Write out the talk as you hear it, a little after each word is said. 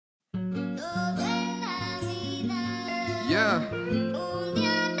Yeah.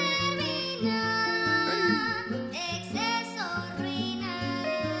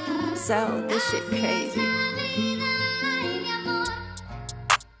 Zel, this shit crazy.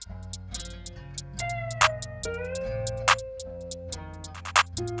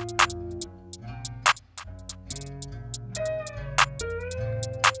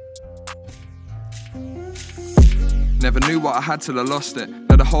 Never knew what I had till I lost it.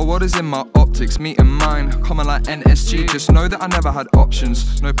 Now the whole world is in my optics, meeting mine, common like NSG. Just know that I never had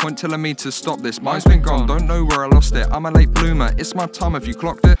options. No point telling me to stop this. Mine's been gone, don't know where I lost it. I'm a late bloomer, it's my time, have you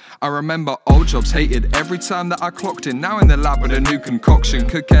clocked it? I remember old jobs hated every time that I clocked in. Now in the lab with a new concoction.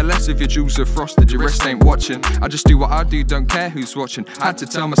 Could care less if your jewels are frosted, your wrist ain't watching. I just do what I do, don't care who's watching. Had to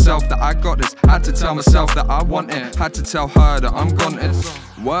tell myself that I got this. Had to tell myself that I want it. Had to tell her that I'm gone it.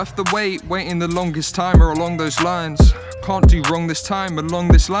 Worth the wait, waiting the longest time or along those lines. Can't do wrong this time, along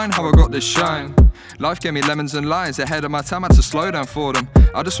this line, how I got this shine. Life gave me lemons and lies, ahead of my time, I had to slow down for them.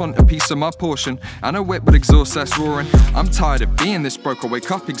 I just want a piece of my portion, and a whip with exhaust that's roaring. I'm tired of being this broke, I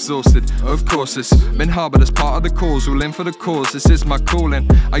wake up exhausted. Of course it's been hard, but it's part of the cause. All in for the cause, this is my calling.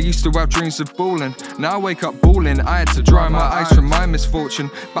 I used to have dreams of balling, now I wake up balling. I had to dry my eyes from my misfortune,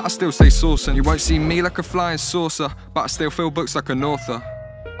 but I still stay sourcing. You won't see me like a flying saucer, but I still fill books like an author.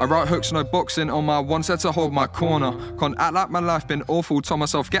 I write hooks, no boxing, on my one set to hold my corner. Can't act like my life been awful, tell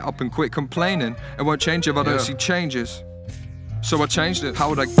myself get up and quit complaining. It won't change if I don't see changes. So I changed it. How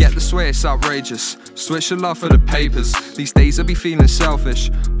would I get this way? It's outrageous. Switch the love for the papers. These days I be feeling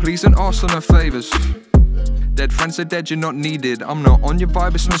selfish. Please don't ask for no favours. Dead friends are dead, you're not needed. I'm not on your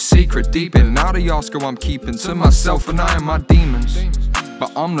vibe, it's no secret. Deep in, now they ask who I'm keeping. To myself and I am my demons.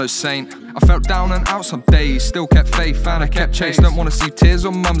 But I'm no saint. I felt down and out some days, still kept faith and I kept chase. Don't wanna see tears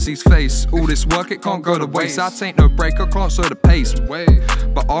on mumsy's face. All this work, it can't go to waste. I ain't no break, I can't slow the pace.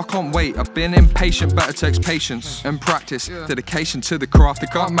 But I can't wait, I've been impatient, but it takes patience and practice. Dedication to the craft, they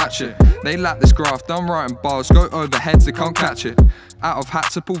can't match it. They lack this graft, I'm writing bars, go over heads, they can't catch it. Out of hat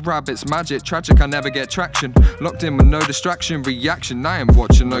to pull rabbits, magic, tragic, I never get traction. Locked in with no distraction, reaction, I am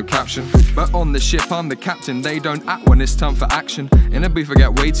watching, no caption. But on the ship, I'm the captain, they don't act when it's time for action. In a booth, I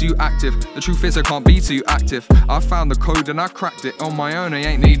get way too active. The truth is I can't be too active. I found the code and I cracked it on my own, I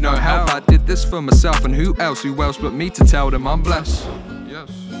ain't need no help. I did this for myself and who else but me to tell them I'm blessed. Yes.